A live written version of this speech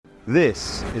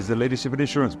This is the Leadership in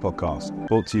Insurance podcast,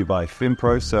 brought to you by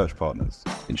FinPro Search Partners.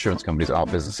 Insurance companies are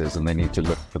businesses and they need to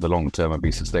look for the long term and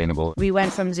be sustainable. We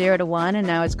went from 0 to 1 and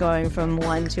now it's going from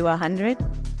 1 to 100.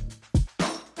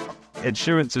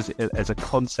 Insurance as a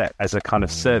concept, as a kind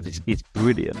of service, is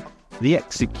brilliant. The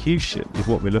execution is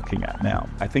what we're looking at now.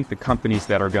 I think the companies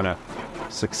that are going to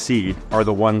succeed are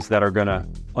the ones that are going to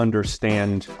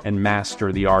understand and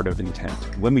master the art of intent.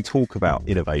 When we talk about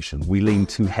innovation, we lean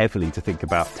too heavily to think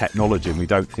about technology and we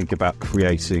don't think about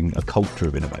creating a culture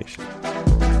of innovation.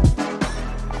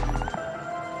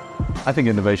 I think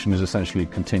innovation is essentially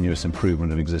continuous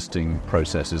improvement of existing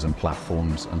processes and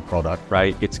platforms and product.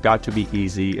 Right? It's got to be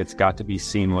easy. It's got to be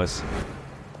seamless.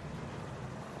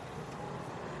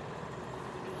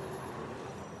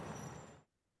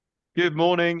 Good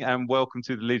morning and welcome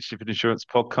to the Leadership in Insurance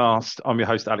podcast. I'm your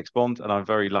host, Alex Bond, and I'm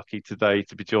very lucky today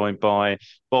to be joined by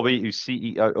Bobby, who's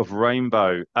CEO of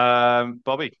Rainbow.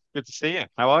 Bobby, good to see you.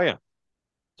 How are you?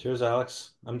 Cheers,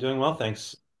 Alex. I'm doing well,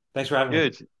 thanks. Thanks for having me.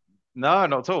 Good. No,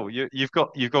 not at all. You've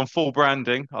gone full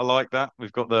branding. I like that.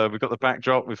 We've got the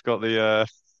backdrop. We've got the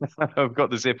I've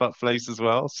got the zip up fleece as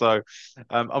well. So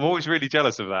I'm always really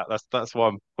jealous of that. That's why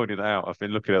I'm pointing it out. I've been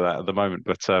looking at that at the moment,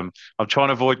 but I'm trying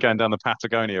to avoid going down the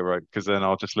Patagonia road because then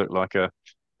I'll just look like a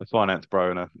finance bro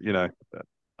and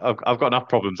I've got enough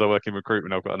problems. I work in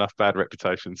recruitment. I've got enough bad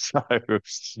reputations. So,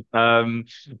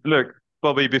 look,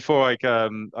 Bobby, before I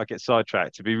get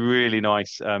sidetracked, it'd be really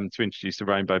nice to introduce the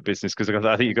Rainbow business because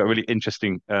I think you've got a really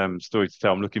interesting story to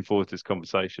tell. I'm looking forward to this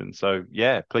conversation. So,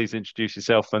 yeah, please introduce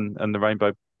yourself and the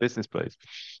Rainbow business, please.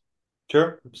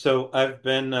 Sure. So I've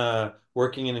been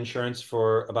working in insurance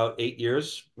for about 8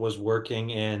 years, was working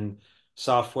in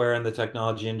software and the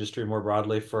technology industry more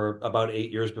broadly for about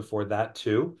 8 years before that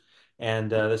too. And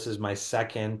this is my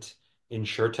second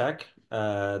insurtech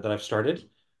that I've started.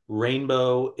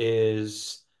 Rainbow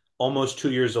is almost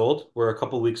 2 years old. We're a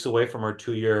couple weeks away from our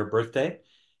 2-year birthday,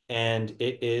 and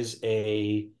it is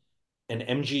an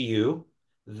MGU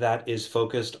that is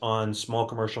focused on small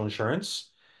commercial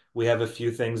insurance. We have a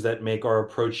few things that make our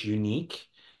approach unique,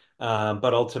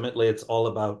 but ultimately it's all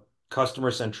about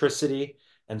customer centricity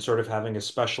and sort of having a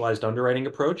specialized underwriting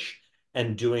approach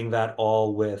and doing that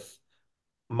all with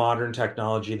modern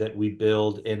technology that we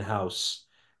build in-house.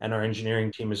 And our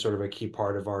engineering team is sort of a key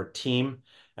part of our team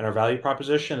and our value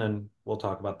proposition, and we'll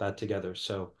talk about that together.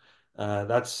 So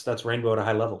that's Rainbow at a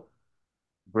high level.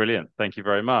 Brilliant. Thank you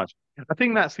very much. I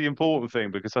think that's the important thing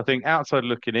because I think outside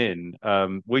looking in,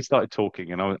 we started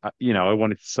talking and I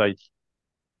wanted to say,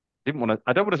 I don't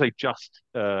want to say just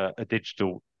a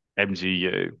digital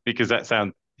MGU because that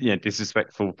sounds,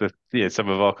 disrespectful to, some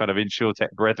of our kind of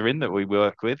insurtech brethren that we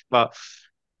work with. But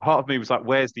part of me was like,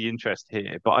 where's the interest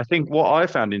here? But I think what I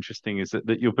found interesting is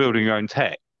that you're building your own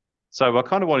tech. So I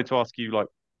kind of wanted to ask you, like,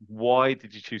 why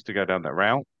did you choose to go down that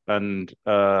route? And,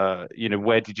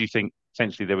 where did you think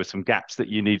potentially there were some gaps that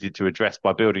you needed to address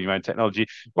by building your own technology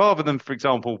rather than, for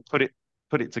example, put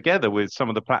it together with some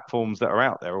of the platforms that are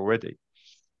out there already?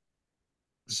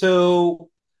 So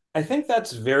I think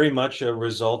that's very much a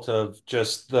result of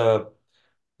just the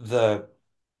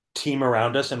team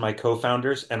around us and my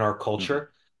co-founders and our Mhm.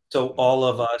 culture. So all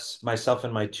of us, myself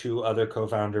and my two other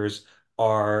co-founders,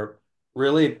 are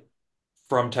really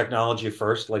from technology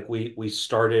first. Like we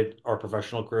started our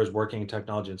professional careers working in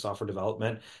technology and software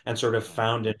development and sort of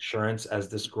found insurance as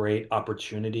this great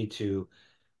opportunity to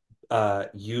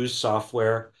use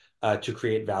software to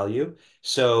create value.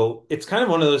 So it's kind of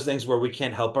one of those things where we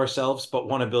can't help ourselves, but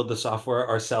want to build the software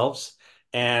ourselves.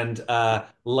 And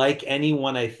like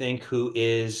anyone, I think, who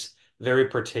is very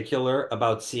particular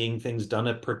about seeing things done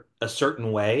a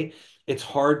certain way, it's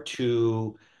hard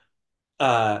to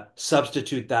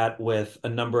substitute that with a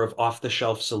number of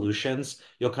off-the-shelf solutions.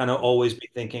 You'll kind of always be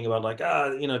thinking about like,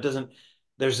 it doesn't,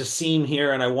 there's a seam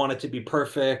here and I want it to be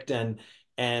perfect and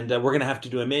we're going to have to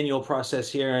do a manual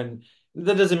process here. And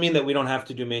that doesn't mean that we don't have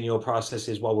to do manual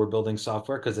processes while we're building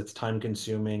software because it's time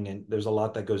consuming and there's a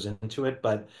lot that goes into it.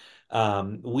 But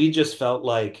we just felt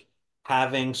like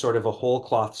having sort of a whole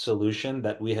cloth solution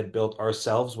that we had built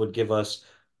ourselves would give us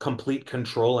complete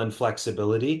control and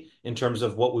flexibility in terms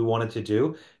of what we wanted to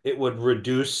do. It would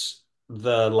reduce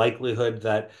the likelihood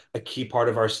that a key part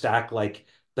of our stack, like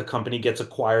the company gets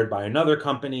acquired by another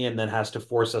company and then has to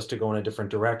force us to go in a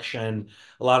different direction.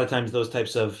 A lot of times those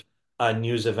types of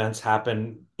news events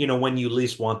happen, when you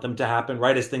least want them to happen,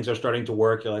 right? As things are starting to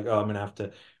work, you're like, oh, I'm gonna have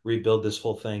to rebuild this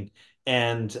whole thing.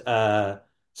 And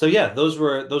so yeah, those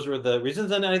were the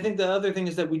reasons. And I think the other thing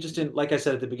is that we just didn't, like I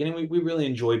said at the beginning, we really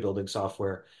enjoy building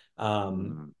software.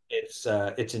 Mm. It's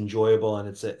enjoyable and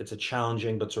it's a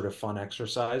challenging but sort of fun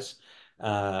exercise.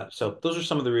 So those are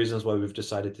some of the reasons why we've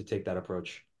decided to take that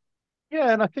approach.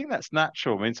 Yeah, and I think that's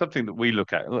natural. I mean, something that we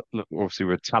look at. Look, obviously,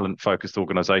 we're a talent-focused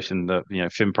organisation. That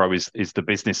FinPro is the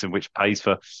business in which pays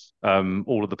for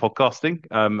all of the podcasting,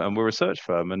 and we're a research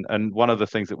firm. And one of the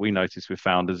things that we notice with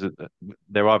founders is that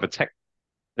they're either tech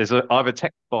either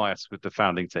tech bias with the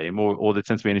founding team, or there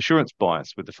tends to be an insurance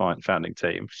bias with the founding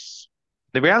team.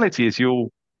 The reality is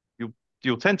you'll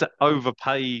you'll tend to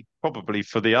overpay probably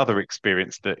for the other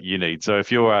experience that you need. So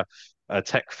if you're a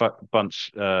tech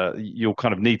bunch, you'll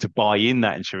kind of need to buy in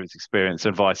that insurance experience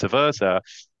and vice versa.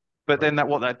 But Right. then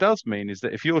what that does mean is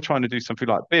that if you're trying to do something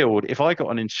like build, if I got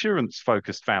an insurance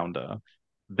focused founder,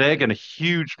 they're going to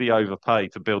hugely overpay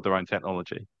to build their own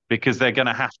technology because they're going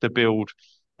to have to build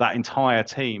that entire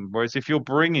team. Whereas if you're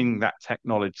bringing that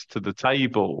technology to the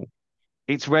table,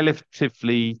 it's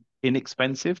relatively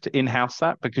inexpensive to in-house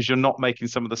that because you're not making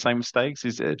some of the same mistakes.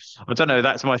 Is it? I don't know.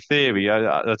 That's my theory. I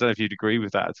don't know if you'd agree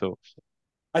with that at all.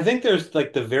 I think there's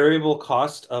like the variable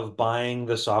cost of buying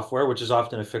the software, which is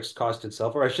often a fixed cost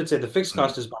itself, or I should say the fixed Mm,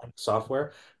 cost is buying the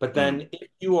software. But mm, then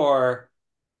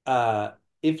uh,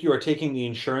 if you are taking the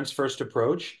insurance first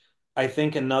approach, I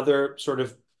think another sort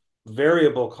of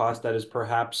variable cost that is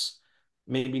perhaps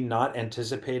maybe not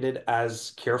anticipated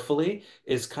as carefully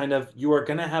is kind of you are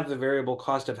going to have the variable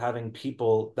cost of having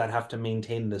people that have to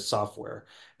maintain the software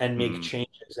and make mm,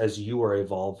 changes as you are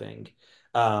evolving.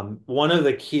 One of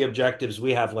the key objectives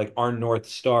we have, like our North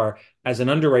Star as an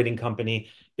underwriting company,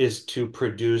 is to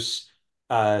produce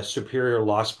superior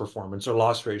loss performance or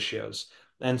loss ratios.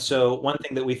 And mm, so one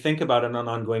thing that we think about on an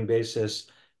ongoing basis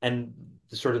and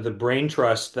sort of the brain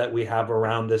trust that we have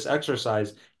around this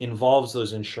exercise involves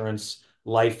those insurance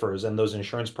lifers and those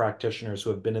insurance practitioners who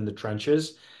have been in the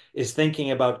trenches, is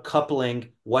thinking about coupling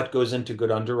what goes into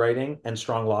good underwriting and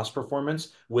strong loss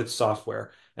performance with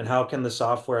software. And how can the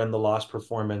software and the loss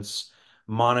performance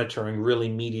monitoring really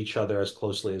meet each other as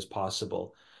closely as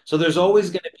possible? So there's always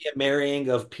mm, going to be a marrying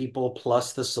of people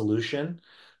plus the solution.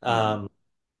 mm, Um,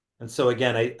 and so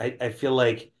again, I feel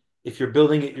like if you're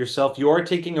building it yourself, you are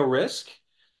taking a risk,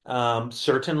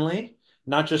 certainly,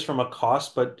 not just from a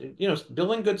cost, but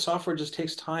building good software just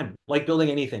takes time. Like building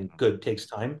anything good takes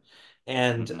time.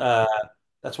 And mm,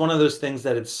 that's one of those things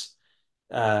that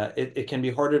it can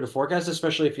be harder to forecast,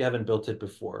 especially if you haven't built it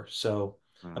before. So,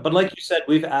 but mm. like you said,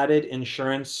 we've added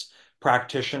insurance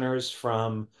practitioners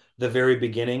from the very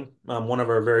beginning. One of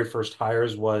our very first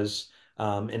hires was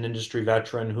an industry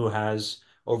veteran who has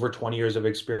over 20 years of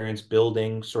experience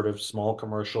building sort of small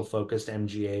commercial focused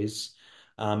MGAs.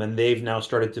 And they've now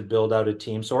started to build out a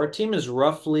team. So our team is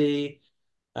roughly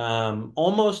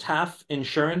almost half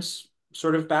insurance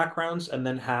sort of backgrounds and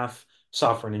then half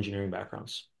software and engineering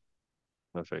backgrounds.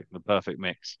 Perfect. The perfect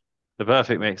mix. The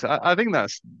perfect mix. I think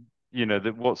that's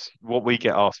that what we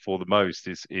get asked for the most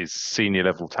is senior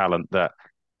level talent that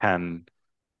can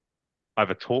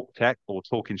either talk tech or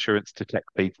talk insurance to tech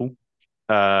people.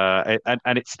 And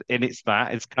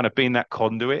it's kind of being that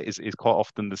conduit is quite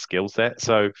often the skill set.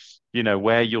 So,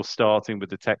 where you're starting with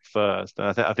the tech first,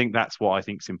 and I think that's what I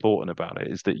think is important about it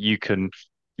is that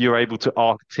you're able to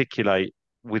articulate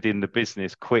within the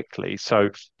business quickly.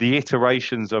 So the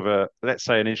iterations of let's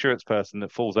say an insurance person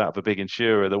that falls out of a big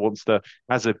insurer that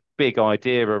has a big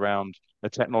idea around a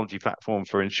technology platform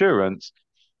for insurance,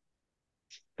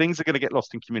 things are going to get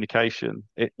lost in communication.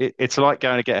 It's like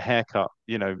going to get a haircut.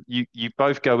 You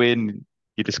both go in,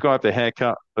 you describe the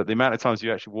haircut, but the amount of times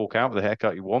you actually walk out with the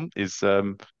haircut you want is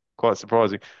quite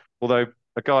surprising. Although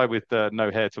a guy with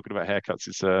no hair talking about haircuts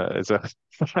is a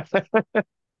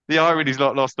the irony's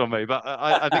not lost on me. But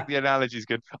I think the analogy is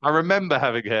good. I remember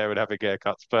having hair and having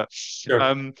haircuts, but Sure.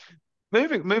 um,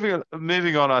 moving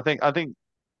on. I think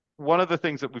one of the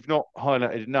things that we've not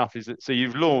highlighted enough is that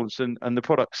you've launched and the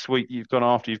product suite you've gone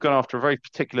after a very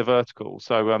particular vertical.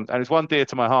 So and it's one dear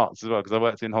to my heart as well because I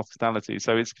worked in hospitality.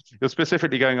 So you're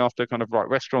specifically going after kind of like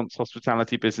restaurants,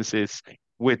 hospitality businesses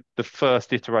with the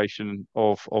first iteration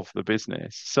of the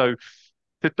business. So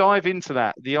to dive into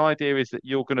that, the idea is that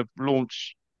you're going to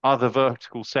launch other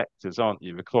vertical sectors, aren't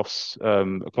you, across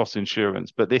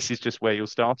insurance? But this is just where you're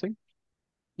starting.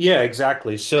 Yeah,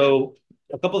 exactly. So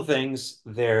a couple of things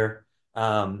there.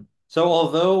 So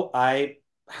although I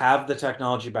have the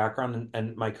technology background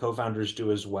and my co-founders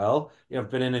do as well, I've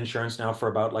been in insurance now for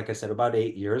about, like I said, about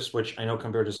 8 years, which I know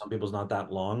compared to some people is not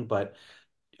that long, but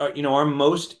our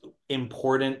most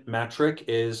important metric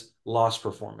is loss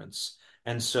performance.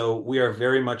 And so we are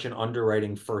very much an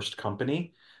underwriting first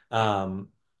company. Um,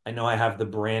 I know I have the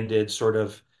branded sort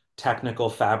of technical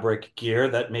fabric gear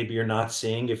that maybe you're not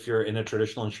seeing if you're in a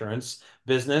traditional insurance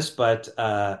business, but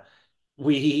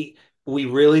we we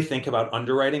really think about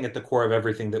underwriting at the core of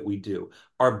everything that we do.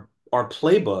 Our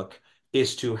playbook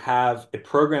is to have a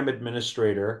program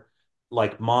administrator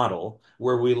like model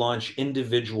where we launch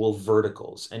individual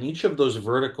verticals, and each of those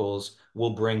verticals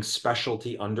will bring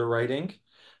specialty underwriting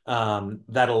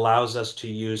that allows us to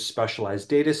use specialized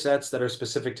data sets that are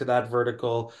specific to that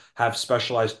vertical, have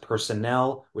specialized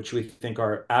personnel, which we think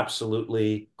are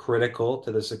absolutely critical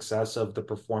to the success of the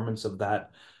performance of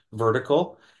that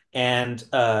vertical. And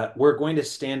we're going to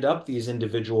stand up these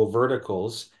individual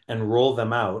verticals and roll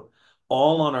them out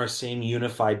all on our same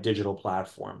unified digital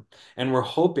platform. And we're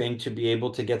hoping to be able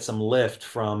to get some lift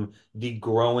from the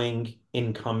growing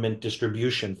incumbent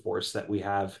distribution force that we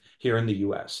have here in the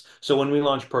US. So when we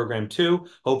launch program two,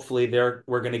 hopefully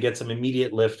we're going to get some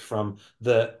immediate lift from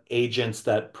the agents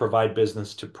that provide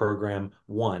business to program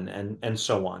one and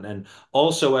so on. And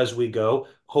also as we go,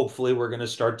 hopefully we're going to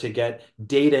start to get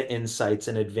data insights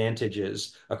and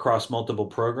advantages across multiple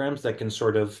programs that can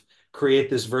sort of create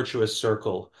this virtuous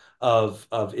circle of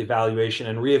evaluation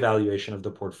and reevaluation of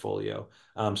the portfolio.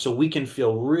 So we can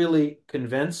feel really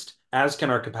convinced, as can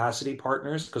our capacity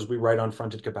partners, because we write on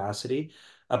fronted capacity,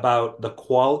 about the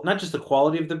not just the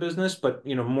quality of the business, but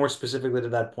more specifically to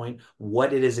that point,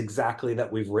 what it is exactly that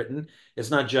we've written.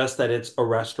 It's not just that it's a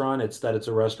restaurant; it's that it's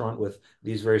a restaurant with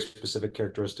these very specific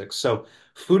characteristics. So,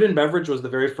 food and beverage was the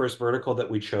very first vertical that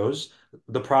we chose.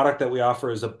 The product that we offer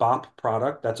is a BOP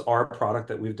product. That's our product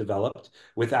that we've developed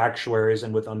with actuaries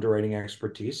and with underwriting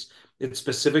expertise. It's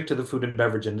specific to the food and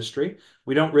beverage industry.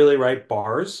 We don't really write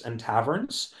bars and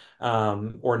taverns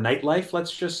or nightlife,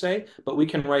 let's just say, but we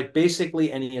can write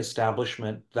basically any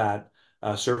establishment that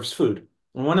serves food.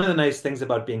 And one of the nice things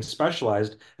about being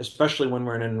specialized, especially when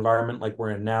we're in an environment like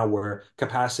we're in now, where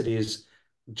capacity is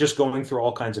just going through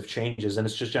all kinds of changes and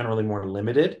it's just generally more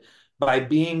limited, by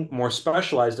being more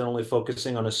specialized and only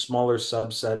focusing on a smaller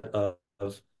subset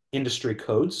of industry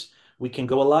codes, we can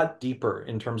go a lot deeper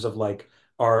in terms of like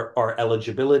our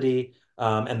eligibility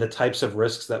and the types of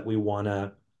risks that we want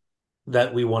to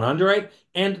underwrite.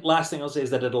 And last thing I'll say is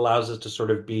that it allows us to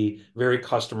sort of be very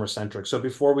customer centric. So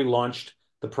before we launched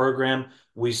the program,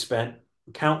 we spent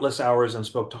countless hours and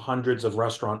spoke to hundreds of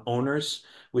restaurant owners.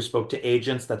 We spoke to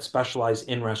agents that specialize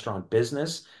in restaurant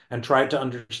business and tried to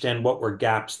understand what were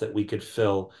gaps that we could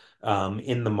fill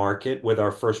in the market with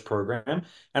our first program.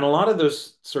 And a lot of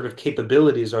those sort of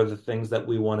capabilities are the things that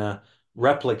we want to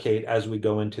replicate as we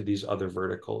go into these other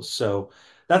verticals. So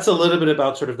that's a little bit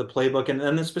about sort of the playbook and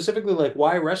then specifically like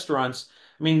why restaurants.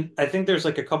 I mean, I think there's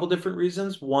like a couple different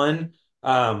reasons. One,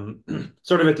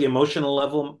 sort of at the emotional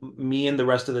level, me and the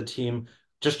rest of the team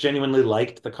just genuinely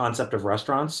liked the concept of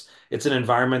restaurants. It's an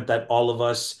environment that all of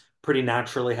us pretty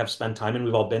naturally have spent time in.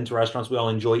 We've all been to restaurants. We all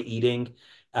enjoy eating.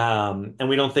 And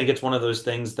we don't think it's one of those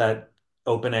things that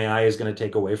OpenAI is going to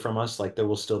take away from us. Like there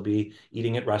will still be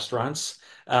eating at restaurants.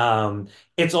 It's I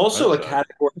hope also a so.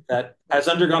 category that has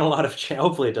undergone a lot of change.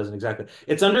 Hopefully, it doesn't exactly.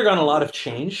 It's undergone a lot of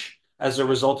change as a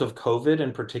result of COVID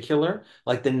in particular.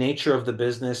 Like the nature of the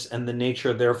business and the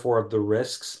nature, therefore, of the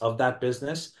risks of that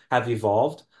business have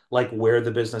evolved. Like where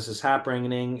the business is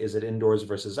happening, is it indoors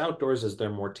versus outdoors? Is there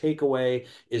more takeaway?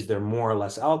 Is there more or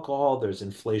less alcohol? There's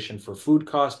inflation for food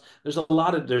costs.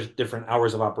 There's different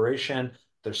hours of operation.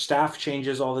 There's staff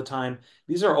changes all the time.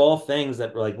 These are all things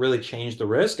that like really change the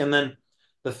risk. And then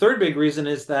the third big reason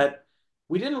is that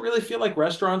we didn't really feel like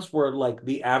restaurants were like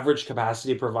the average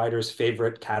capacity provider's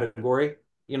favorite category.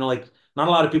 Like not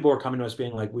a lot of people were coming to us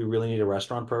being like, we really need a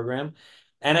restaurant program.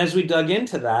 And as we dug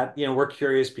into that, we're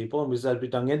curious people, and we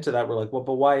dug into that, we're like, well,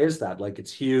 but why is that? Like,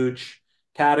 it's huge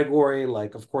category.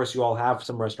 Like, of course, you all have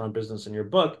some restaurant business in your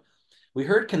book. We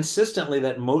heard consistently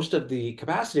that most of the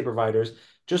capacity providers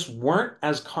just weren't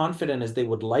as confident as they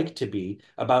would like to be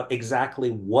about exactly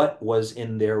what was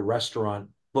in their restaurant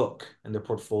book and their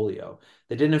portfolio.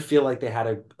 They didn't feel like they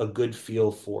had a good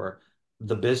feel for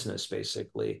the business,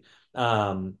 basically.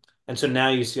 And so now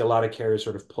you see a lot of carriers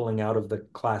sort of pulling out of the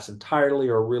class entirely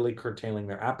or really curtailing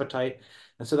their appetite.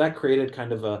 And so that created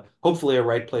kind of hopefully a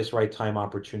right place, right time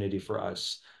opportunity for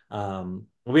us.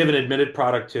 We have an admitted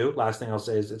product too. Last thing I'll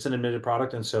say is it's an admitted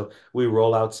product. And so we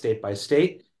roll out state by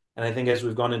state. And I think as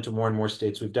we've gone into more and more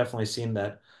states, we've definitely seen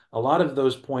that a lot of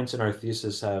those points in our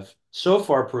thesis have so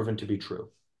far proven to be true.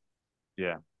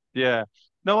 Yeah, yeah.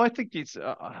 No, I think it's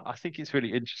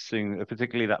really interesting,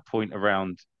 particularly that point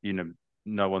around,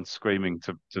 no one's screaming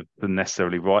to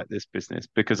necessarily write this business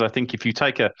because I think if you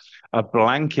take a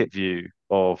blanket view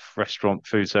of restaurant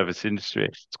food service industry,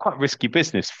 it's quite risky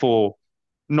business for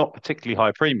not particularly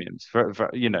high premiums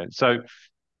so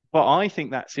but I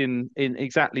think that's in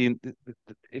exactly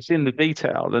it's in the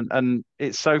detail and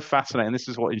it's so fascinating. This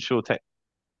is what insurtech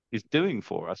is doing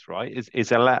for us, right?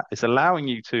 It's allowing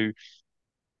you to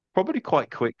probably quite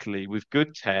quickly with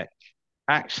good tech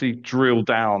actually drill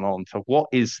down onto what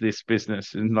is this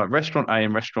business. And like restaurant A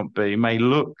and restaurant B may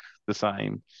look the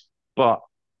same, but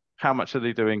how much are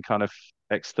they doing kind of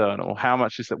external? How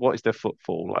much is that? What is their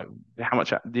footfall? Like how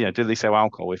much, do they sell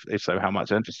alcohol? If so, how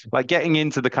much? And just like getting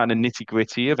into the kind of nitty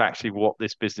gritty of actually what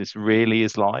this business really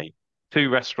is like. Two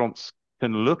restaurants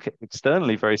can look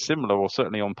externally very similar, or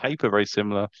certainly on paper very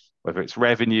similar, whether it's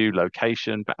revenue,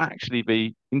 location, but actually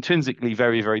be intrinsically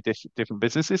very, very different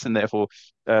businesses and therefore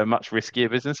much riskier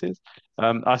businesses.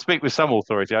 I speak with some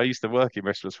authority. I used to work in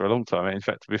restaurants for a long time. In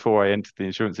fact, before I entered the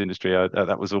insurance industry,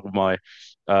 that was all my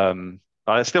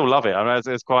I still love it. I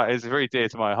mean, it's very dear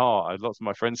to my heart. Lots of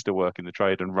my friends still work in the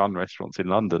trade and run restaurants in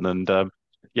London, and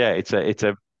yeah, it's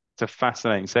a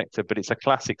fascinating sector, but it's a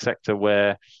classic sector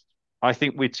where I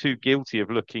think we're too guilty of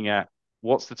looking at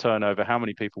what's the turnover, how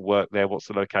many people work there, what's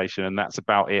the location, and that's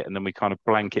about it, and then we kind of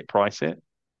blanket price it.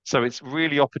 So it's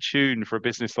really opportune for a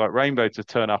business like Rainbow to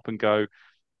turn up and go,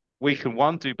 we can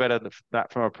one do better than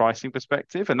that from a pricing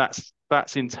perspective, and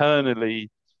that's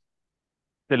internally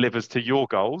delivers to your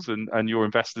goals and your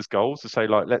investors' goals to say,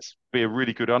 like, let's be a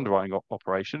really good underwriting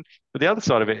operation. But the other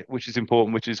side of it, which is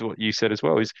important, which is what you said as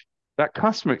well, is that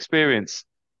customer experience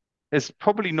has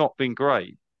probably not been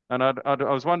great. And I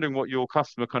was wondering what your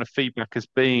customer kind of feedback has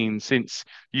been since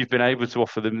you've been able to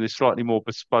offer them this slightly more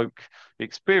bespoke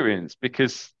experience.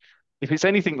 Because if it's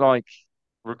anything like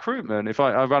recruitment, if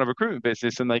I run a recruitment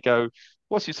business and they go,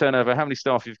 what's your turnover? How many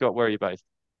staff you've got? Where are you based?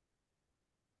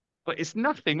 But it's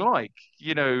nothing like,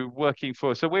 working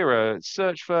for. So we're a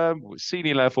search firm, we're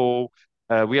senior level.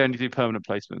 We only do permanent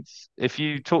placements. If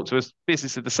you talk to a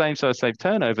business of the same size, same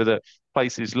turnover that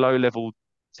places low level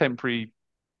temporary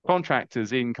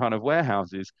contractors in kind of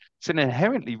warehouses, it's an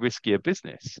inherently riskier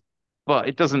business. But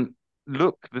it doesn't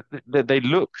look, they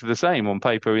look the same on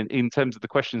paper in terms of the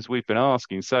questions we've been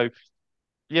asking. So,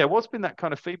 yeah, what's been that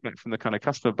kind of feedback from the kind of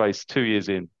customer base 2 years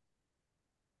in?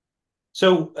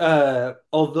 So,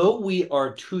 although we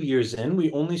are 2 years in,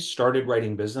 we only started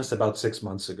writing business about 6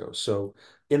 months ago. So,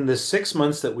 in the 6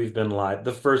 months that we've been live,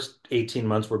 the first 18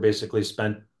 months were basically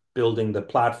spent building the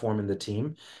platform and the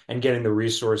team and getting the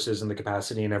resources and the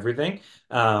capacity and everything.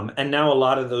 And now a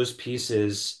lot of those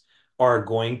pieces are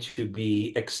going to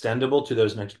be extendable to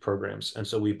those next programs. And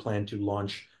so we plan to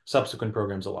launch subsequent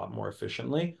programs a lot more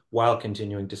efficiently while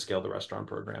continuing to scale the restaurant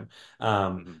program.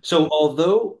 Mhm. So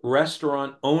although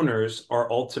restaurant owners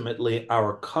are ultimately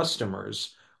our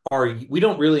customers, we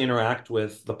don't really interact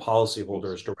with the Of course.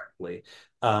 policyholders directly.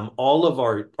 All of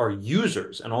our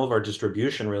users and all of our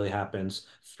distribution really happens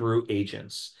through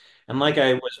agents. And like Mm.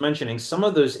 I was mentioning, some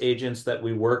of those agents that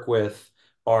we work with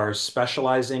are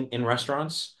specializing in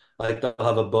restaurants. Like they'll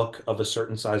have a book of a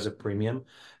certain size of premium.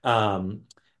 Um,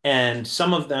 and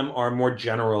some of them are more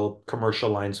general commercial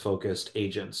lines focused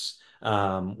agents,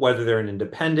 whether they're an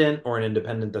independent or an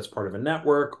independent that's part of a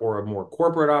network or a more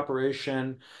corporate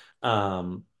operation,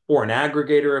 or an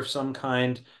aggregator of some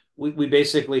kind. We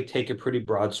basically take a pretty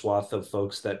broad swath of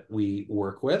folks that we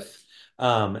work with.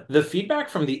 The feedback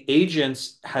from the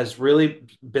agents has really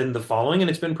been the following, and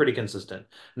it's been pretty consistent.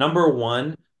 Number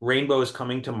one, Rainbow is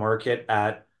coming to market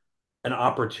at an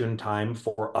opportune time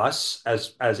for us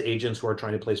as agents who are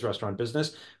trying to place restaurant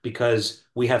business because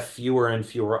we have fewer and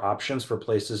fewer options for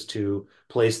places to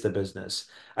place the business.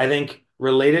 I think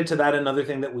related to that, another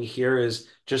thing that we hear is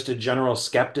just a general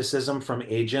skepticism from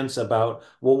agents about,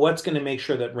 well, what's going to make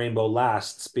sure that Rainbow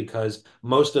lasts? Because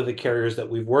most of the carriers that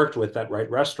we've worked with that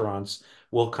write restaurants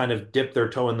will kind of dip their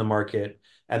toe in the market.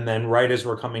 And then right as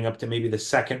we're coming up to maybe the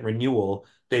second renewal,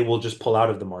 they will just pull out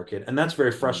of the market. And that's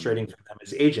very Mm. frustrating for them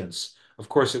as agents. Of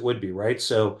course, it would be, right?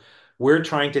 So we're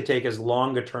trying to take as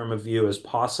long a term a view as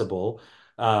possible.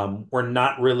 We're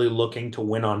not really looking to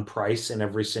win on price in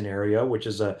every scenario, which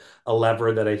is a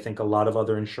lever that I think a lot of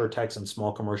other insurtechs and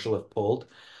small commercial have pulled.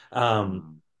 Um,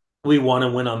 Mm. we want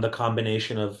to win on the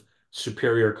combination of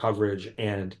superior coverage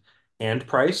and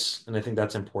price, and I think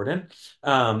that's important.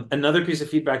 Another piece of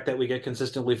feedback that we get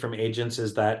consistently from agents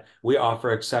is that we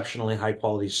offer exceptionally high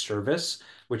quality service,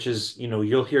 which is,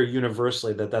 you'll hear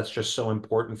universally that that's just so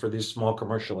important for these small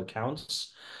commercial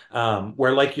accounts.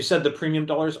 Where, like you said, the premium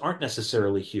dollars aren't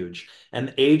necessarily huge.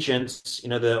 And agents,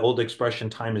 the old expression,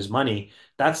 time is money,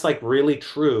 that's like really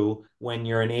true when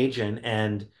you're an agent.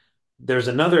 And there's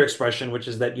another expression, which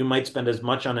is that you might spend as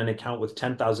much on an account with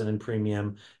 10,000 in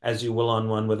premium as you will on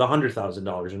one with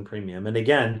 $100,000 in premium. And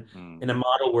again, Mm. in a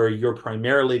model where you're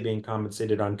primarily being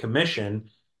compensated on commission,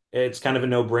 It's kind of a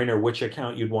no-brainer which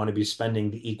account you'd want to be spending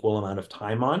the equal amount of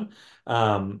time on.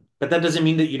 But that doesn't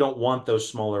mean that you don't want those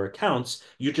smaller accounts.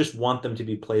 You just want them to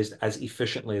be placed as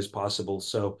efficiently as possible.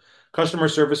 So customer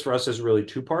service for us is really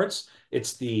two parts.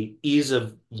 It's the ease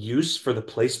of use for the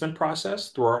placement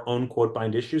process through our own quote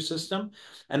bind issue system.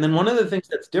 And then one of the things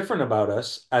that's different about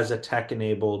us as a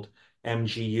tech-enabled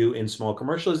MGU in small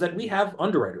commercial is that we have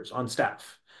underwriters on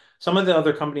staff. Some of the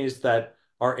other companies that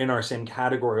are in our same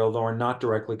category, although are not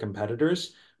directly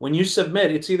competitors, when you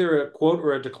submit, it's either a quote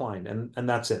or a decline, and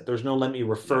that's it. There's no let me Yeah.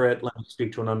 refer it, let me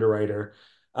speak to an underwriter.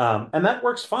 And that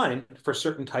works fine for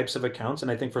certain types of accounts,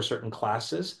 and I think for certain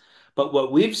classes. But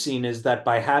what we've seen is that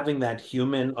by having that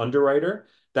human underwriter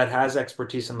that has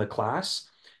expertise in the class,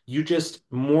 you just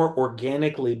more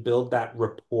organically build that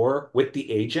rapport with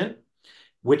the agent,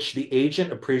 which the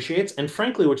agent appreciates, and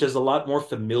frankly, which is a lot more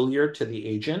familiar to the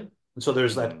agent. And so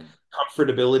there's that Mm.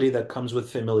 comfortability that comes with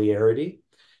familiarity.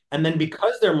 And then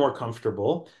because they're more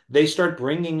comfortable, they start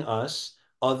bringing us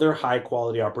other high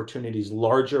quality opportunities,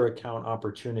 larger account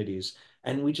opportunities.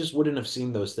 And we just wouldn't have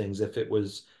seen those things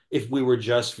if we were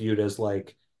just viewed as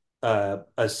like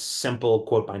a simple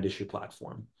quote bind issue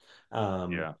platform.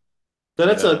 Um, Yeah. so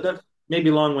Yeah. that's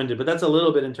maybe long-winded, but that's a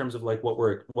little bit in terms of like what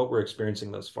we're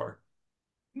experiencing thus far.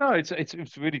 No,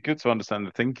 it's really good to understand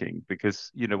the thinking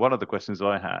because, one of the questions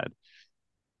I had,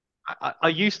 I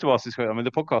used to ask this question. I mean,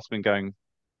 the podcast's been going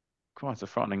quite a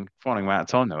frightening amount of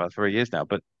time now, about 3 years now.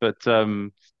 But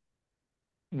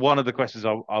one of the questions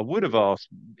I would have asked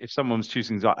if someone was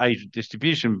choosing like agent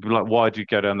distribution, would be like, why did you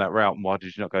go down that route and why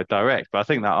did you not go direct? But I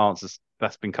think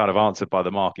that's been kind of answered by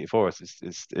the market for us.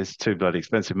 It's too bloody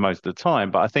expensive most of the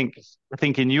time. But I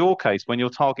think in your case, when you're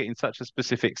targeting such a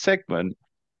specific segment,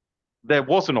 there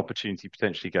was an opportunity to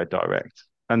potentially go direct.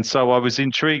 And so I was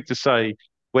intrigued to say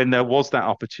when there was that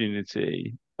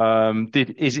opportunity,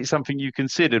 is it something you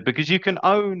considered? Because you can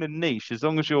own a niche as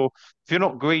long as if you're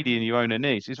not greedy and you own a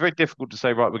niche, it's very difficult to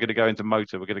say, right, we're going to go into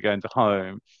motor, we're going to go into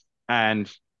home and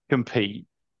compete.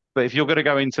 But if you're going to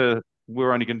go into,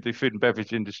 we're only going to do food and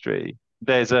beverage industry,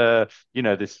 there's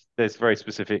very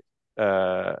specific,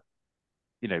 uh,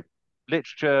 you know,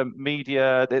 literature,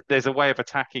 media. There's a way of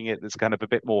attacking it that's kind of a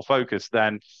bit more focused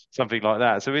than something like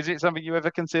that. So is it something you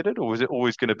ever considered, or is it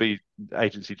always going to be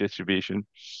agency distribution?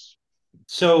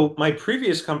 So my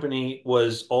previous company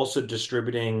was also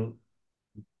distributing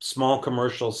small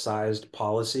commercial sized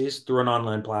policies through an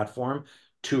online platform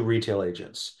to retail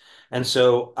agents. And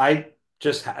so I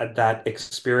just had that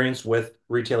experience with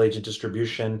retail agent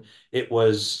distribution. It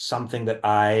was something that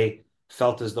I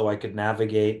felt as though I could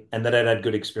navigate and that I'd had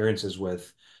good experiences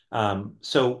with.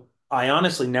 So I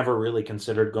honestly never really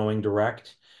considered going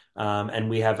direct. And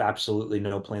we have absolutely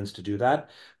no plans to do that.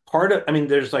 I mean,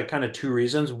 there's like kind of two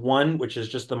reasons. One, which is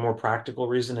just the more practical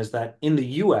reason, is that in the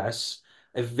US,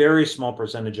 a very small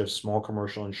percentage of small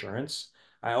commercial insurance.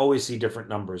 I always see different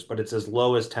numbers, but it's as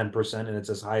low as 10% and it's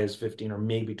as high as 15 or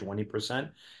maybe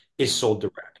 20% is Mm, sold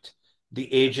direct.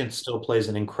 The agent still plays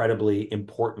an incredibly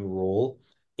important role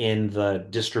in the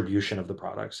distribution of the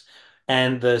products.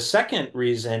 And the second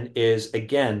reason is,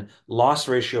 again, loss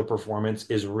ratio performance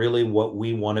is really what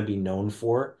we want to be known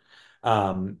for.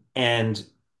 And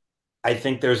I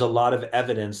think there's a lot of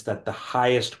evidence that the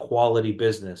highest quality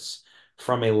business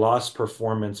from a loss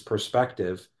performance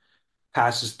perspective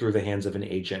passes through the hands of an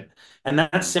agent. And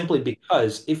that's mm, simply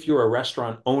because if you're a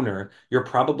restaurant owner, you're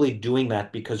probably doing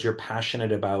that because you're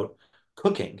passionate about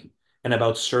cooking and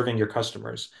about serving your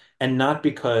customers, and not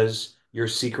because you're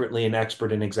secretly an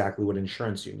expert in exactly what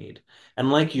insurance you need.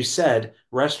 And like you said,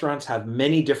 restaurants have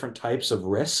many different types of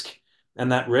risk,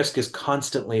 and that risk is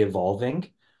constantly evolving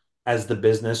as the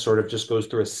business sort of just goes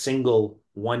through a single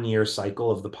 1 year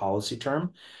cycle of the policy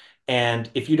term. And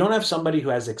if you don't have somebody who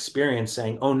has experience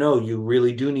saying, oh no, you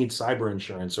really do need cyber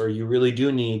insurance, or you really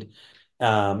do need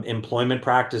employment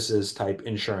practices type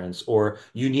insurance, or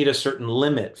you need a certain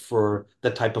limit for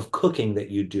the type of cooking that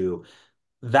you do,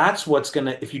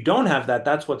 if you don't have that,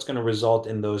 that's what's gonna result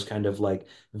in those kind of like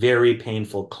very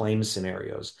painful claim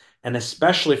scenarios. And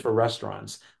especially for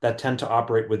restaurants that tend to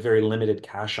operate with very limited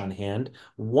cash on hand,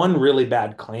 one really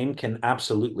bad claim can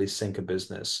absolutely sink a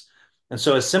business. And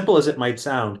so, as simple as it might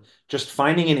sound, just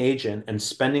finding an agent and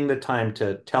spending the time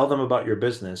to tell them about your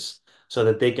business so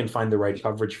that they can find the right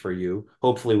coverage for you,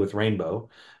 hopefully with Rainbow,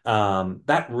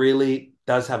 that really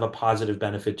does have a positive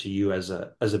benefit to you as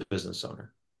a business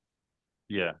owner.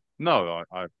 yeah. No,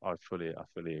 I fully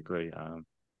agree.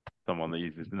 Someone that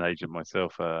uses an agent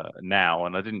myself now,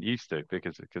 and I didn't used to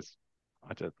because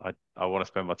I want to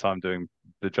spend my time doing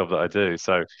the job that I do.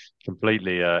 So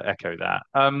completely echo that.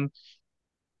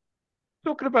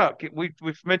 Talking about, we've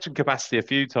mentioned capacity a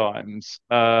few times.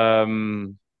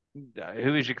 Who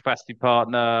is your capacity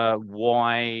partner?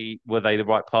 Why were they the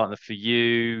right partner for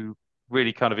you?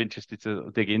 Really kind of interested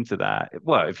to dig into that.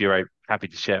 Well, if you're happy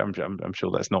to share, I'm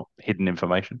sure that's not hidden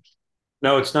information.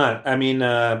 No, it's not. I mean,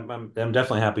 I'm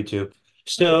definitely happy to.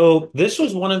 So this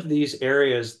was one of these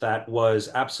areas that was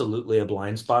absolutely a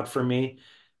blind spot for me.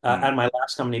 At Mm, my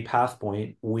last company,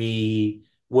 PathPoint, we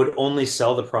would only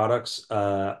sell the products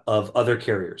of other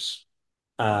carriers.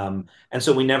 And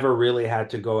so we never really had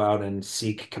to go out and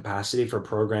seek capacity for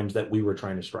programs that we were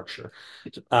trying to structure.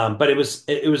 But it was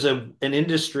an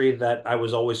industry that I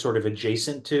was always sort of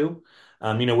adjacent to.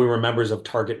 We were members of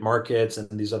target markets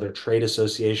and these other trade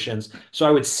associations. So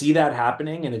I would see that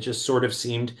happening, and it just sort of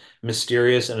seemed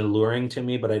mysterious and alluring to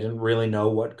me, but I didn't really know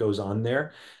what goes on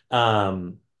there.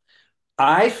 Um,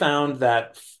 I found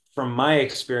that from my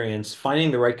experience,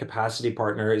 finding the right capacity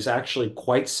partner is actually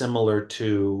quite similar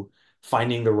to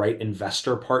finding the right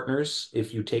investor partners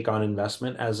if you take on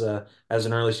investment as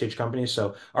an early stage company.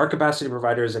 So our capacity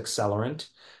provider is Accelerant.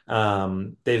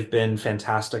 They've been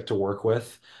fantastic to work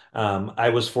with. I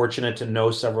was fortunate to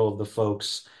know several of the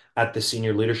folks at the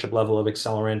senior leadership level of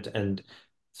Accelerant and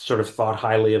sort of thought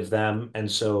highly of them. And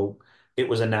so it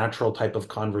was a natural type of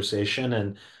conversation.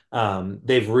 And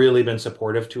they've really been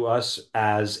supportive to us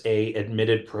as a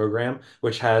admitted program,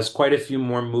 which has quite a few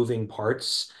more moving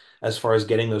parts as far as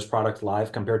getting those products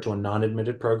live compared to a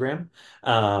non-admitted program.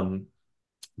 Um,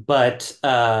 but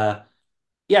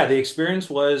yeah, the experience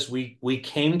was we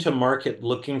came to market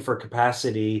looking for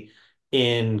capacity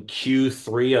in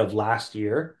Q3 of last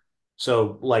year.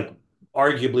 So like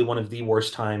arguably one of the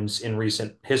worst times in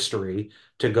recent history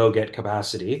to go get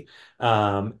capacity.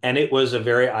 And it was a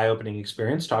very eye-opening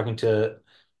experience talking to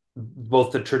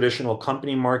both the traditional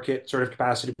company market sort of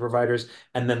capacity providers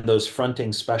and then those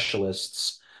fronting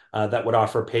specialists that would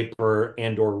offer paper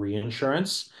and or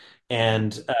reinsurance. mm,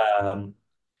 And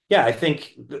yeah, I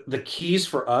think the keys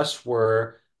for us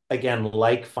were, again,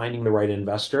 like finding the right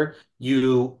investor.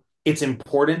 It's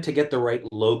important to get the right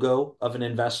logo of an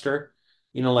investor.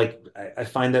 Like I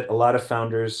find that a lot of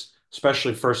founders,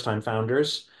 especially first-time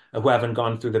founders who haven't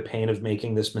gone through the pain of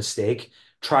making this mistake,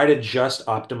 try to just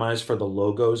optimize for the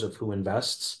logos of who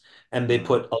invests. And they mm,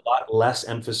 put a lot less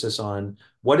emphasis on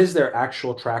what is their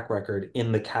actual track record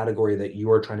in the category that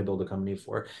you are trying to build a company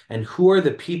for. And who are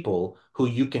the people who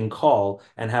you can call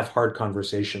and have hard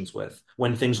conversations with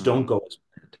when things don't mm, go as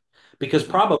planned? Because mm,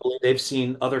 probably they've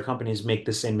seen other companies make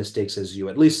the same mistakes as you,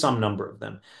 at least some number of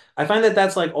them. I find that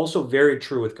that's like also very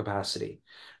true with capacity.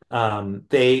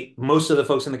 Most of the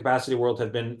folks in the capacity world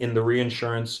have been in the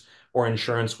reinsurance or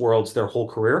insurance worlds their whole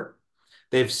career.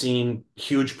 They've seen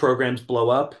huge programs blow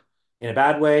up in a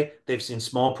bad way. They've seen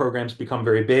small programs become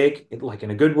very big, like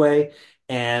in a good way.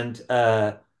 And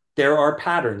there are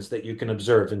patterns that you can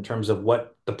observe in terms of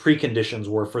what the preconditions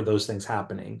were for those things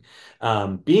happening.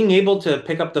 Being able to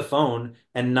pick up the phone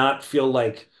and not feel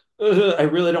like, "Ugh, I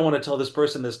really don't want to tell this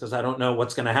person this because I don't know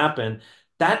what's going to happen."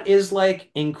 That is like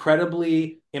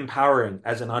incredibly empowering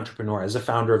as an entrepreneur, as a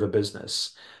founder of a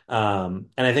business. And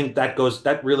I think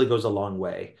that really goes a long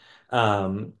way.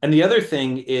 And the other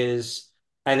thing is,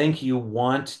 I think you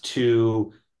want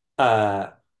to uh,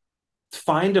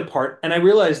 find a part, and I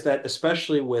realize that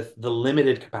especially with the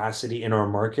limited capacity in our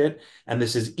market, and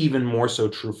this is even more so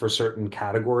true for certain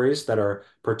categories that are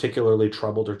particularly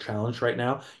troubled or challenged right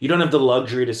now, you don't have the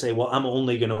luxury to say, well, I'm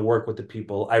only going to work with the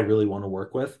people I really want to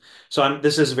work with. So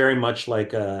this is very much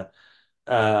like uh,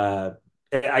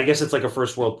 I guess it's like a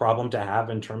first world problem to have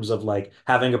in terms of like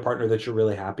having a partner that you're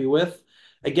really happy with.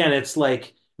 Again, it's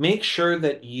like make sure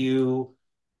that you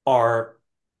are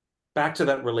back to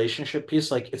that relationship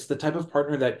piece. Like it's the type of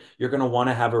partner that you're going to want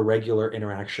to have a regular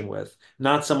interaction with,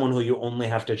 not someone who you only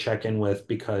have to check in with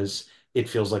because it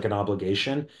feels like an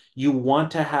obligation. You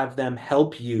want to have them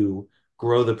help you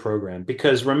grow the program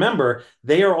because remember,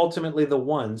 they are ultimately the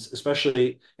ones,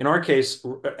 especially in our case,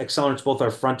 Accelerants both our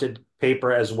fronted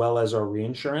paper as well as our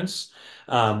reinsurance,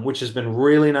 which has been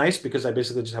really nice because I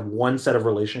basically just have one set of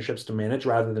relationships to manage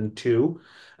rather than two,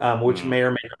 which mm. may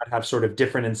or may not have sort of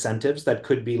different incentives that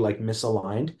could be like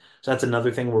misaligned. So that's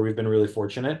another thing where we've been really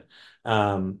fortunate.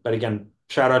 But again,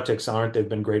 shout out to Accelerant. They've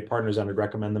been great partners and I'd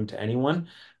recommend them to anyone.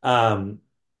 Um,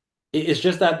 it's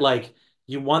just that like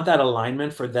you want that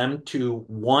alignment for them to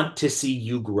want to see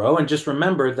you grow. And just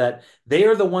remember that they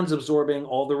are the ones absorbing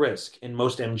all the risk in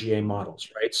most MGA Mm. models,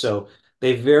 right? So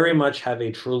they very much have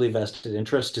a truly vested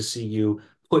interest to see you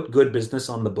put good business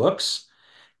on the books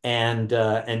and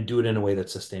do it in a way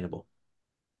that's sustainable.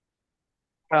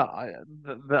 Well,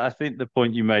 I think the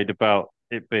point you made about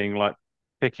it being like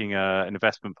picking an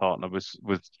investment partner was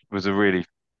a really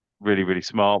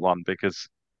smart one because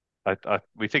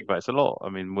we think about it a lot. I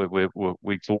mean,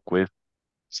 we talk with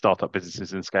startup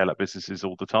businesses and scale up businesses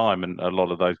all the time, and a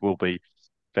lot of those will be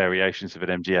variations of an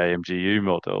MGA MGU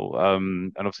model.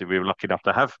 And obviously, we were lucky enough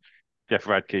to have Jeff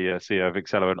Radke, CEO of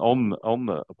Accelerant, on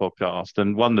the podcast.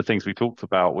 And one of the things we talked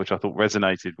about, which I thought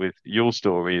resonated with your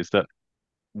story, is that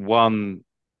one,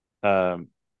 um,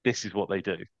 this is what they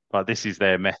do. Like this is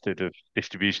their method of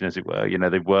distribution, as it were. You know,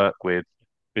 they work with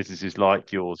businesses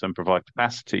like yours and provide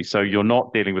capacity. So you're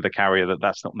not dealing with a carrier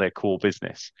that's not their core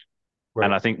business.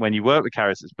 And Right. I think when you work with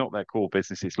carriers, it's not their core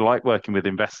business. It's like working with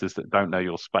investors that don't know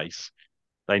your space.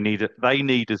 They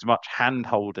need as much hand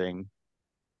holding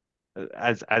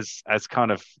as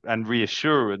kind of and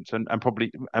reassurance and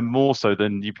probably and more so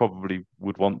than you probably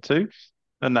would want to.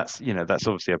 And that's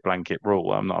obviously a blanket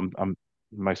rule.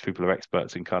 Most people are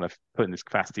experts in kind of putting this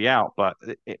capacity out, but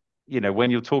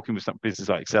when you're talking with some business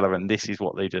like Accelerant, this is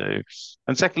what they do.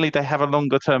 And secondly, they have a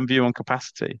longer term view on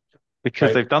capacity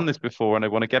because Right. they've done this before and they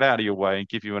want to get out of your way and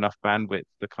give you enough bandwidth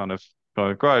to kind of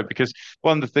grow. Because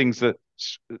one of the things that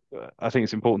I think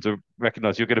it's important to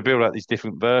recognize, you're going to build out these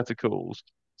different verticals.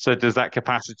 So does that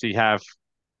capacity have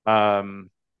um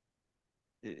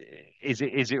is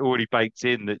it already baked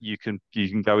in that you can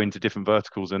go into different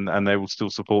verticals and they will still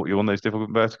support you on those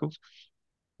different verticals?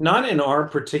 Not in our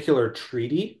particular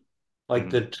treaty. Like Hmm.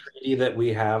 the treaty that we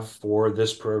have for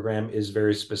this program is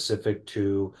very specific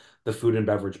to the food and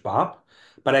beverage BOP.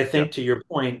 But I Yeah. think to your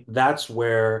point, that's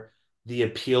where the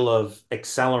appeal of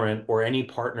Accelerant or any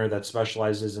partner that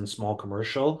specializes in small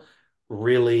commercial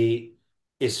really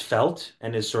is felt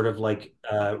and is sort of like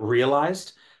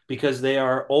realized because they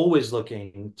are always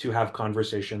looking to have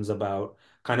conversations about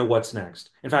kind of what's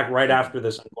next. In fact, right Hmm. after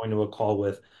this, I'm going to a call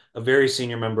with a very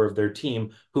senior member of their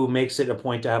team who makes it a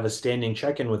point to have a standing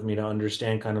check-in with me to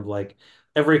understand kind of like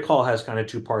every call has kind of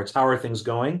two parts. How are things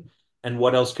going? And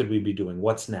what else could we be doing?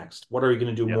 What's next? What are we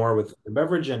going to do Yeah. more with the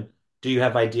beverage? And do you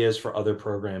have ideas for other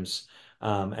programs?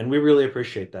 And we really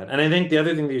appreciate that. And I think the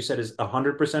other thing that you said is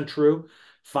 100% true.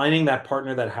 Finding that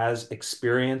partner that has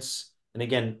experience, and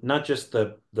again, not just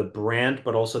the brand,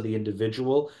 but also the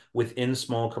individual within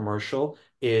small commercial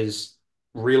is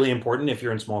really important if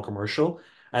you're in small commercial.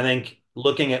 I think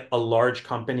looking at a large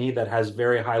company that has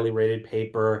very highly rated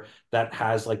paper, that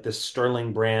has like this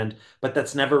sterling brand, but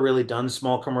that's never really done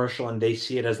small commercial and they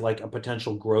see it as like a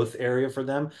potential growth area for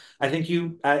them.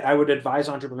 I would advise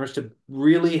entrepreneurs to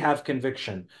really have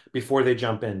conviction before they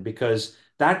jump in because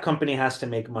that company has to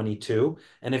make money too.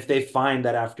 And if they find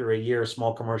that after a year,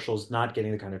 small commercial is not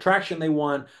getting the kind of traction they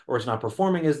want or it's not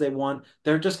performing as they want,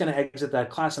 they're just going to exit that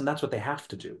class. And that's what they have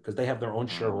to do because they have their own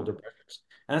shareholder Hmm. pressures.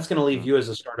 And that's going to leave Hmm. you as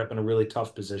a startup in a really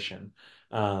tough position.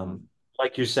 Hmm.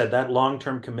 Like you said, that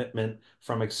long-term commitment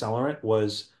from Accelerant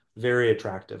was very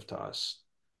attractive to us.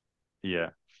 Yeah.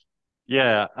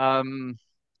 Yeah.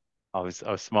 I was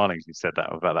smiling as you said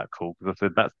that about that call because I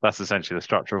said that's essentially the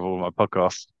structure of all my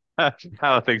podcasts.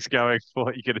 How are things going? What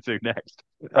are you going to do next?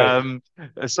 Right.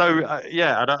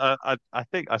 Yeah, and I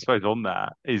think I suppose on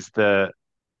that is that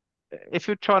if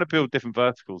you're trying to build different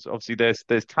verticals, obviously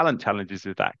there's talent challenges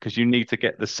with that because you need to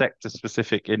get the sector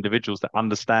specific individuals that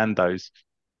understand those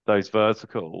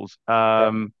verticals. Yeah.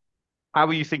 How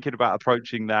are you thinking about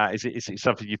approaching that? Is it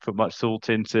something you put much thought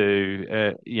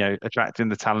into, attracting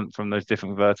the talent from those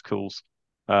different verticals?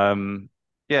 Um,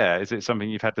 yeah, is it something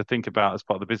you've had to think about as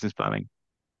part of the business planning?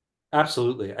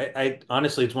 Absolutely. I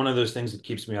honestly, it's one of those things that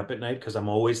keeps me up at night because I'm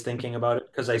always thinking about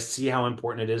it because I see how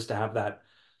important it is to have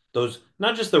those,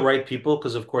 not just the right people,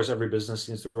 because of course every business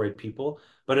needs the right people,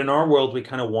 but in our world, we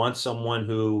kind of want someone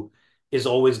who is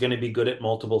always going to be good at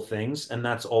multiple things, and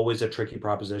that's always a tricky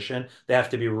proposition. They have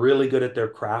to be really good at their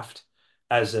craft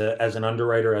as an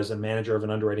underwriter, as a manager of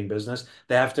an underwriting business.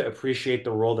 They have to appreciate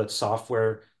the role that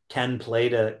software can play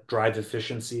to drive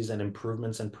efficiencies and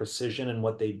improvements and precision in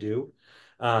what they do.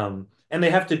 And they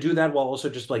have to do that while also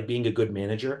just like being a good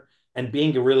manager. And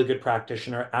being a really good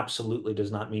practitioner absolutely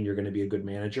does not mean you're going to be a good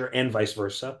manager, and vice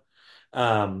versa.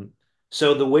 Um,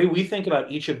 so the way we think about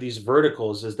each of these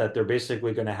verticals is that they're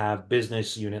basically going to have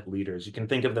business unit leaders. You can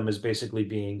think of them as basically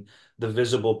being the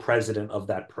visible president of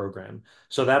that program.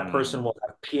 So that Mm, person will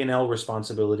have P&L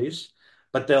responsibilities,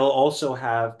 but they'll also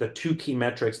have the two key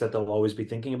metrics that they'll always be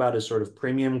thinking about is sort of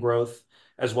premium growth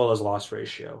as well as loss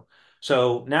ratio.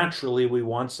 So naturally, we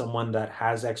want someone that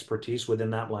has expertise within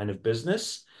that line of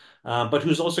business, but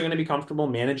who's also going to be comfortable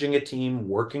managing a team,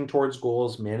 working towards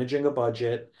goals, managing a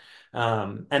budget.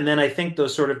 And then I think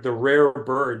those sort of the rare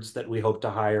birds that we hope to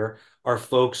hire are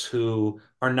folks who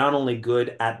are not only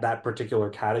good at that particular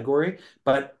category,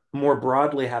 but more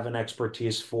broadly have an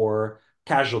expertise for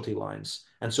casualty lines.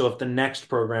 And so if the next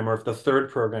program or if the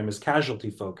third program is casualty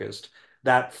focused,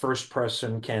 that first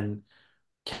person can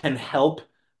help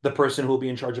the person who will be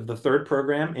in charge of the third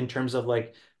program in terms of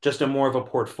like just a more of a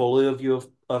portfolio view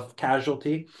of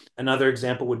casualty. Another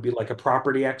example would be like a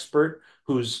property expert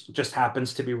who's just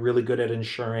happens to be really good at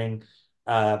insuring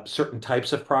certain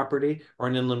types of property, or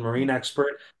an inland marine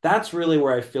expert. That's really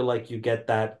where I feel like you get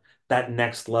that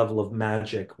next level of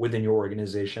magic within your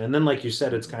organization. And then, like you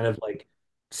said, it's Mhm. kind of like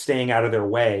staying out of their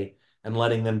way and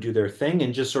letting them do their thing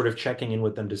and just sort of checking in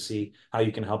with them to see how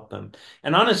you can help them.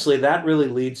 And honestly, that really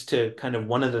leads to kind of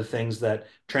one of the things that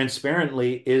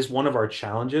transparently is one of our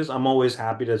challenges. I'm always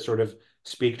happy to sort of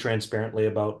speak transparently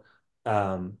about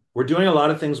we're doing a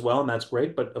lot of things well, and that's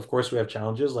great. But of course, we have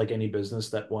challenges like any business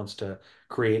that wants to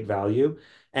create value.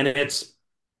 And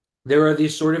there are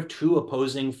these sort of two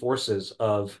opposing forces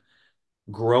of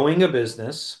growing a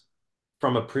business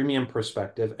from a premium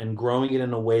perspective and growing it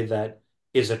in a way that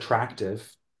is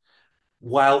attractive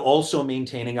while also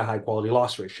maintaining a high quality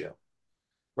loss ratio,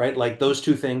 right? Like those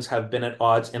two things have been at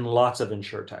odds in lots of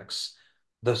insurtechs.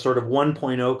 The sort of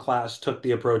 1.0 class took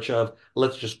the approach of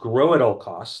let's just grow at all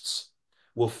costs.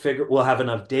 We'll have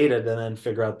enough data to then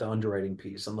figure out the underwriting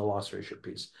piece and the loss ratio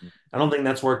piece. I don't think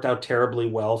that's worked out terribly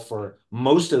well for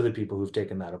most of the people who've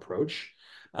taken that approach.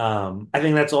 I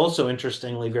think that's also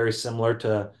interestingly very similar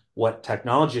to what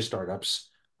technology startups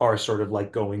are sort of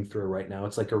like going through right now.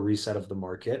 It's like a reset of the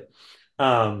market.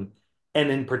 Um, and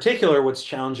in particular, what's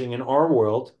challenging in our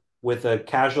world with a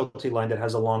casualty line that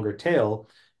has a longer tail,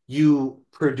 you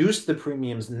produce the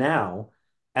premiums now.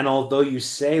 And although you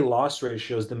say loss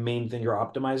ratio is the main thing you're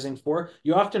optimizing for,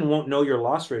 you often won't know your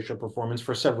loss ratio performance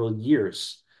for several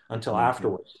years until Mhm.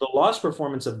 afterwards. The loss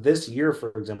performance of this year,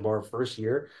 for example, our first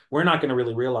year, we're not going to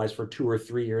really realize for 2 or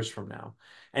 3 years from now.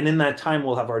 And in that time,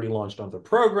 we'll have already launched other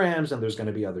programs and there's going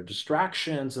to be other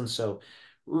distractions. And so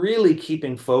really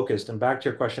keeping focused, and back to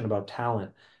your question about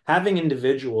talent, having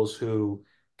individuals who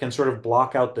can sort of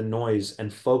block out the noise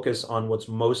and focus on what's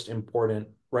most important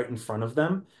right in front of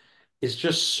them is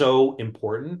just so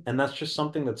important. And that's just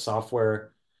something that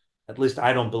software, at least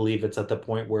I don't believe it's at the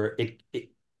point where it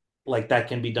like that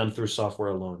can be done through software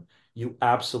alone. You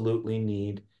absolutely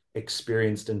need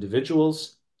experienced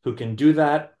individuals who can do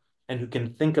that and who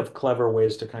can think of clever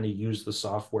ways to kind of use the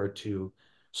software to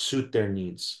suit their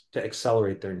needs, to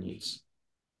accelerate their needs.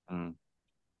 Mm.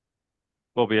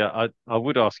 Bobby, I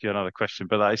would ask you another question,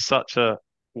 but that is such a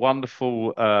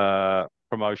wonderful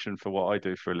promotion for what I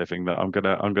do for a living that I'm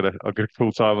gonna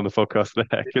full time on the podcast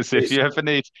there. Because Please. if you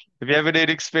ever need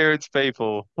experienced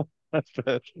people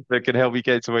that can help you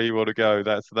get to where you want to go,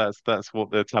 that's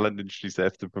what the talent industry's there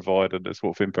to provide, and that's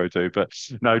what Finpro do. But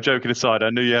no, joking aside, I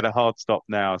knew you had a hard stop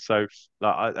now, so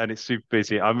and it's super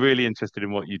busy. I'm really interested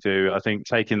in what you do. I think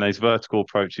taking those vertical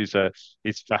approaches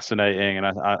is fascinating, and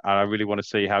I really want to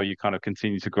see how you kind of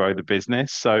continue to grow the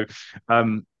business. So,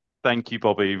 um, thank you,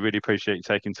 Bobby. Really appreciate you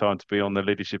taking time to be on the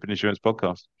Leadership and Insurance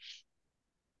podcast.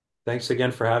 Thanks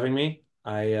again for having me.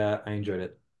 I enjoyed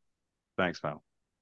it. Thanks, Val.